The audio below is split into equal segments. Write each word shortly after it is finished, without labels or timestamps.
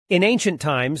In ancient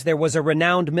times, there was a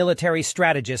renowned military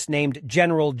strategist named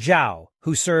General Zhao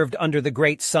who served under the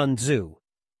great Sun Tzu.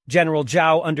 General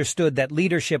Zhao understood that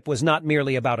leadership was not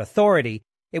merely about authority,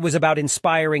 it was about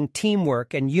inspiring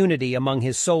teamwork and unity among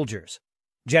his soldiers.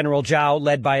 General Zhao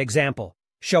led by example,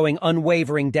 showing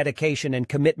unwavering dedication and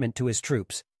commitment to his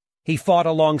troops. He fought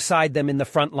alongside them in the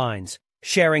front lines,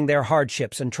 sharing their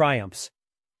hardships and triumphs.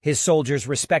 His soldiers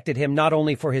respected him not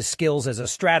only for his skills as a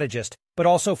strategist, but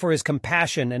also for his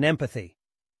compassion and empathy.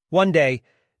 One day,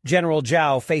 General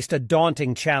Zhao faced a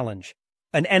daunting challenge,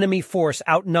 an enemy force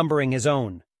outnumbering his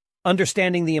own.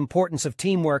 Understanding the importance of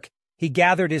teamwork, he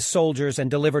gathered his soldiers and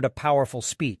delivered a powerful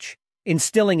speech,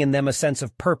 instilling in them a sense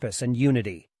of purpose and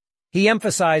unity. He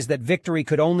emphasized that victory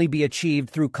could only be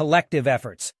achieved through collective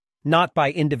efforts, not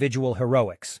by individual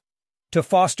heroics. To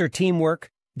foster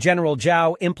teamwork, General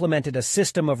Zhao implemented a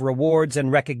system of rewards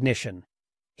and recognition.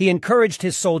 He encouraged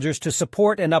his soldiers to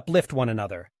support and uplift one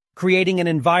another, creating an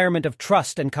environment of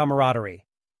trust and camaraderie.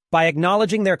 By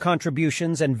acknowledging their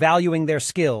contributions and valuing their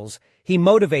skills, he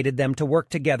motivated them to work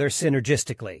together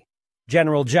synergistically.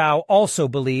 General Zhao also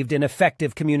believed in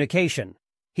effective communication.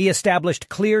 He established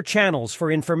clear channels for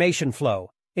information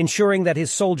flow, ensuring that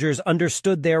his soldiers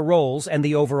understood their roles and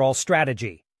the overall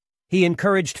strategy. He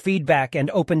encouraged feedback and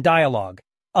open dialogue,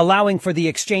 allowing for the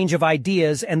exchange of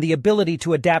ideas and the ability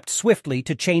to adapt swiftly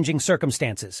to changing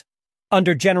circumstances.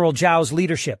 Under General Zhao's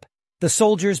leadership, the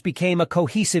soldiers became a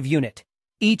cohesive unit,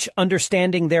 each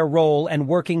understanding their role and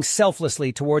working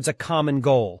selflessly towards a common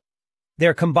goal.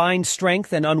 Their combined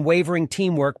strength and unwavering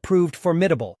teamwork proved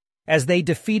formidable as they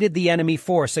defeated the enemy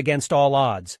force against all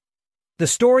odds. The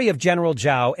story of General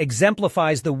Zhao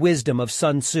exemplifies the wisdom of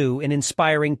Sun Tzu in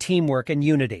inspiring teamwork and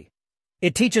unity.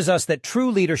 It teaches us that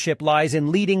true leadership lies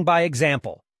in leading by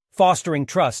example, fostering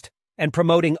trust, and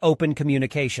promoting open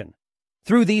communication.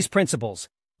 Through these principles,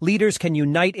 leaders can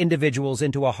unite individuals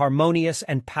into a harmonious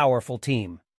and powerful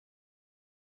team.